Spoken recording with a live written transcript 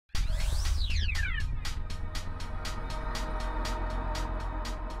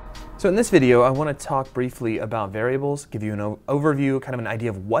So in this video, I want to talk briefly about variables, give you an overview, kind of an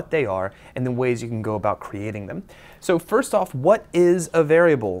idea of what they are, and then ways you can go about creating them. So first off, what is a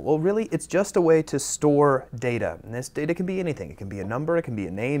variable? Well, really, it's just a way to store data. And this data can be anything. It can be a number, it can be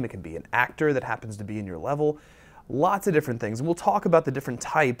a name, it can be an actor that happens to be in your level. Lots of different things. We'll talk about the different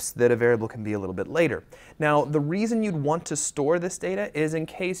types that a variable can be a little bit later. Now, the reason you'd want to store this data is in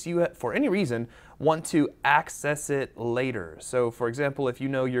case you, for any reason, want to access it later. So, for example, if you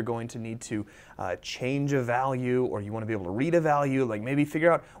know you're going to need to change a value, or you want to be able to read a value, like maybe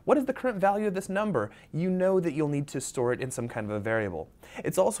figure out what is the current value of this number, you know that you'll need to store it in some kind of a variable.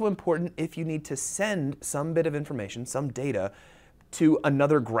 It's also important if you need to send some bit of information, some data, to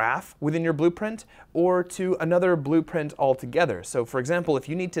another graph within your blueprint or to another blueprint altogether. So for example, if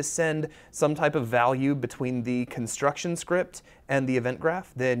you need to send some type of value between the construction script and the event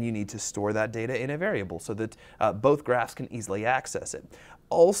graph, then you need to store that data in a variable so that both graphs can easily access it.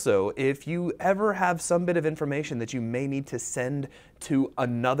 Also, if you ever have some bit of information that you may need to send to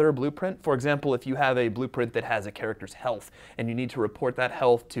another blueprint, for example, if you have a blueprint that has a character's health and you need to report that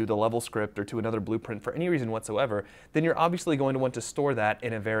health to the level script or to another blueprint for any reason whatsoever, then you're obviously going to want to store that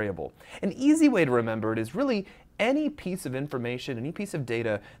in a variable. An easy way to remember it is really any piece of information, any piece of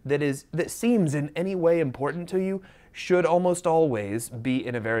data that seems in any way important to you should almost always be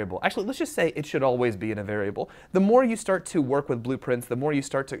in a variable. Actually, let's just say it should always be in a variable. The more you start to work with blueprints, the more you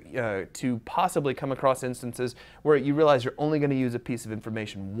start to possibly come across instances where you realize you're only going to use a piece of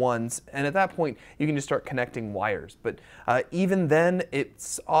information once, and at that point you can just start connecting wires. But even then,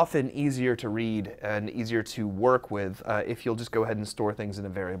 it's often easier to read and easier to work with if you'll just go ahead and store things in a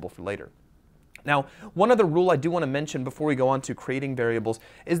variable for later. Now, one other rule I do want to mention before we go on to creating variables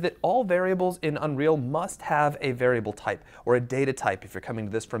is that all variables in Unreal must have a variable type, or a data type if you're coming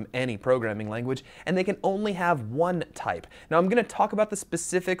to this from any programming language, and they can only have one type. Now, I'm going to talk about the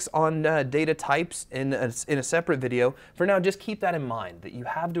specifics on data types in a separate video. For now, just keep that in mind, that you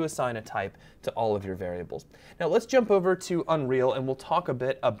have to assign a type to all of your variables. Now, let's jump over to Unreal and we'll talk a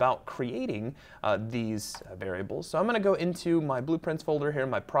bit about creating these variables. So I'm going to go into my blueprints folder here,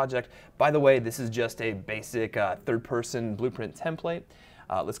 my project. By the way, this is just a basic third-person blueprint template.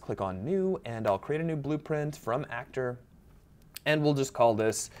 Let's click on New, and I'll create a new blueprint from Actor, and we'll just call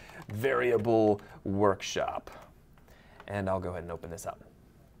this Variable Workshop. And I'll go ahead and open this up.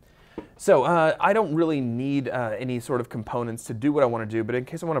 So I don't really need any sort of components to do what I want to do, but in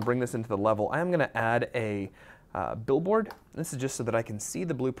case I want to bring this into the level, I am going to add a billboard. This is just so that I can see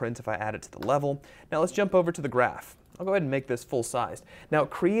the blueprint if I add it to the level. Now let's jump over to the graph. I'll go ahead and make this full-sized. Now,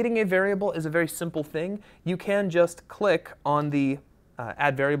 creating a variable is a very simple thing. You can just click on the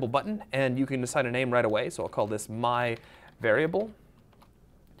Add Variable button, and you can assign a name right away. So I'll call this My Variable.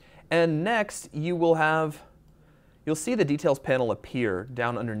 And next, you'll see the Details panel appear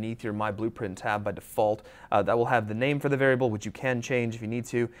down underneath your My Blueprint tab by default. That will have the name for the variable, which you can change if you need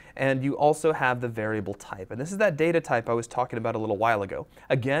to, and you also have the variable type. And this is that data type I was talking about a little while ago.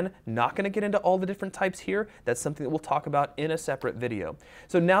 Again, not going to get into all the different types here. That's something that we'll talk about in a separate video.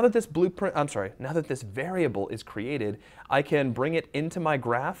 So now that this now that this variable is created, I can bring it into my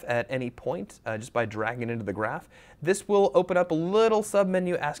graph at any point just by dragging it into the graph. This will open up a little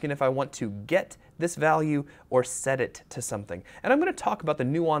submenu asking if I want to get this value or set it to something. And I'm going to talk about the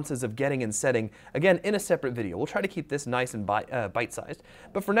nuances of getting and setting, again, in a separate video. We'll try to keep this nice and bite-sized.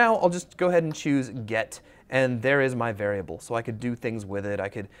 But for now, I'll just go ahead and choose get, and there is my variable. So I could do things with it. I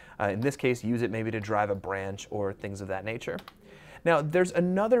could, in this case, use it maybe to drive a branch or things of that nature. Now, there's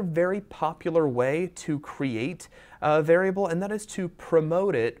another very popular way to create a variable, and that is to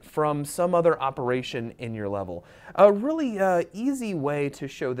promote it from some other operation in your level. A really easy way to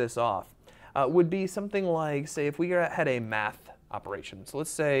show this off would be something like, say, if we had a math operation. So let's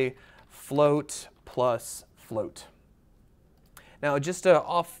say float plus float. Now, just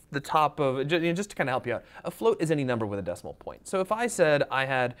off the top of, just to kind of help you out, a float is any number with a decimal point. So if I said I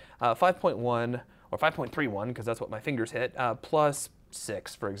had 5.1 or 5.31, because that's what my fingers hit, plus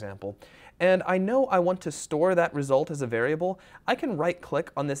 6, for example, and I know I want to store that result as a variable, I can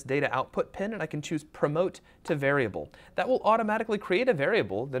right-click on this data output pin and I can choose Promote to Variable. That will automatically create a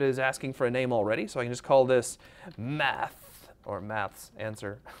variable that is asking for a name already, so I can just call this Math, or Math's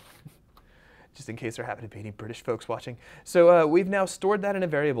answer. Just in case there happen to be any British folks watching. So we've now stored that in a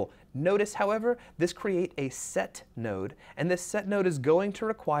variable. Notice, however, this creates a set node, and this set node is going to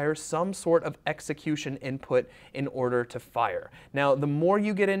require some sort of execution input in order to fire. Now, the more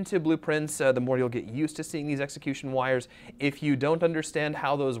you get into blueprints, the more you'll get used to seeing these execution wires. If you don't understand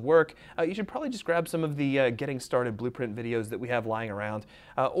how those work, you should probably just grab some of the getting started blueprint videos that we have lying around,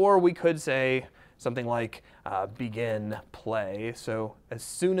 or we could say something like begin play. So as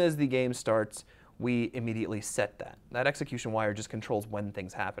soon as the game starts, we immediately set that. That execution wire just controls when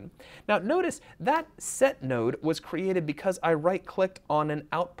things happen. Now notice that set node was created because I right-clicked on an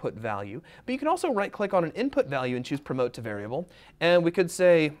output value, but you can also right-click on an input value and choose promote to variable, and we could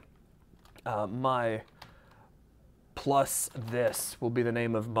say my plus this will be the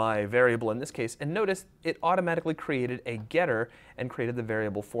name of my variable in this case, and notice it automatically created a getter and created the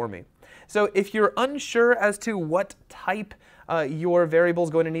variable for me. So if you're unsure as to what type your variable is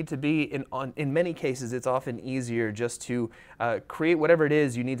going to need to be, in many cases it's often easier just to create whatever it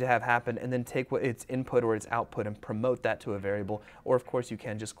is you need to have happen and then take what its input or its output and promote that to a variable, or of course you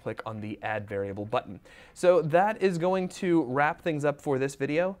can just click on the add variable button. So that is going to wrap things up for this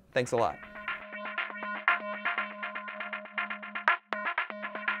video. Thanks a lot.